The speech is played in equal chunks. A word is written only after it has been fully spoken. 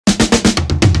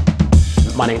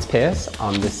My name's Pearce.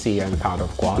 I'm the CEO and founder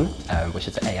of Gwaan, which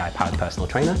is an AI-powered personal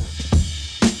trainer.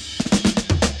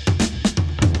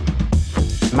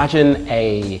 Imagine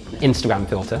an Instagram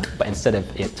filter, but instead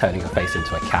of it turning your face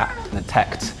into a cat,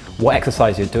 detect what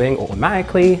exercise you're doing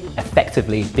automatically,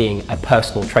 effectively being a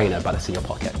personal trainer by the seat of your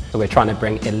pocket. So we're trying to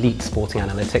bring elite sporting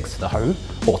analytics to the home,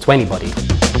 or to anybody.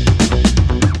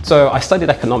 So I studied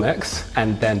economics,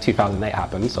 and then 2008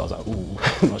 happened, so I was like, ooh,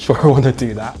 I'm not sure I want to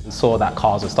do that. And saw that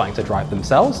cars were starting to drive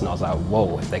themselves, and I was like,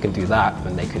 whoa, if they can do that,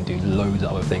 then they can do loads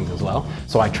of other things as well.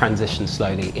 So I transitioned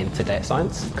slowly into data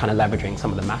science, kind of leveraging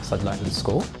some of the maths I'd learned in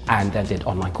school, and then did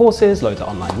online courses, loads of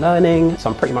online learning. So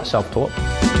I'm pretty much self-taught.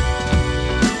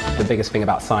 The biggest thing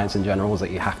about science in general is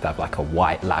that you have to have like a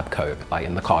white lab coat. Like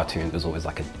in the cartoon, there's always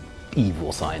like an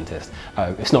evil scientist.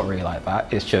 It's not really like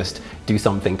that. It's just do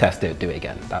something, test it, do it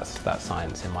again. That's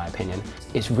science in my opinion.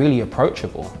 It's really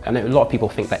approachable. And a lot of people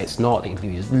think that it's not. They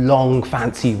use long,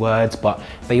 fancy words, but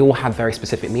they all have very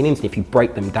specific meanings. And if you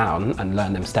break them down and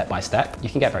learn them step by step, you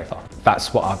can get very far.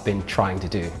 That's what I've been trying to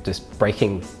do. Just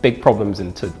breaking big problems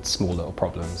into small little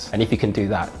problems. And if you can do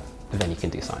that, then you can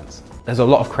do science. There's a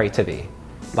lot of creativity.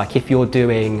 Like if you're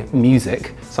doing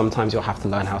music, sometimes you'll have to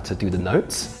learn how to do the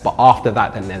notes. But after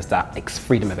that, then there's that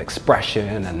freedom of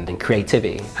expression and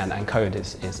creativity, and code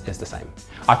is the same.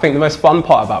 I think the most fun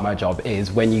part about my job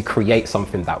is when you create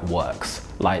something that works.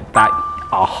 Like that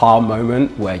aha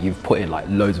moment where you've put in like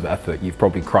loads of effort, you've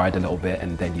probably cried a little bit,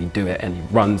 and then you do it and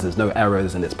it runs, there's no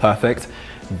errors and it's perfect.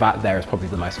 That there is probably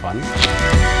the most fun.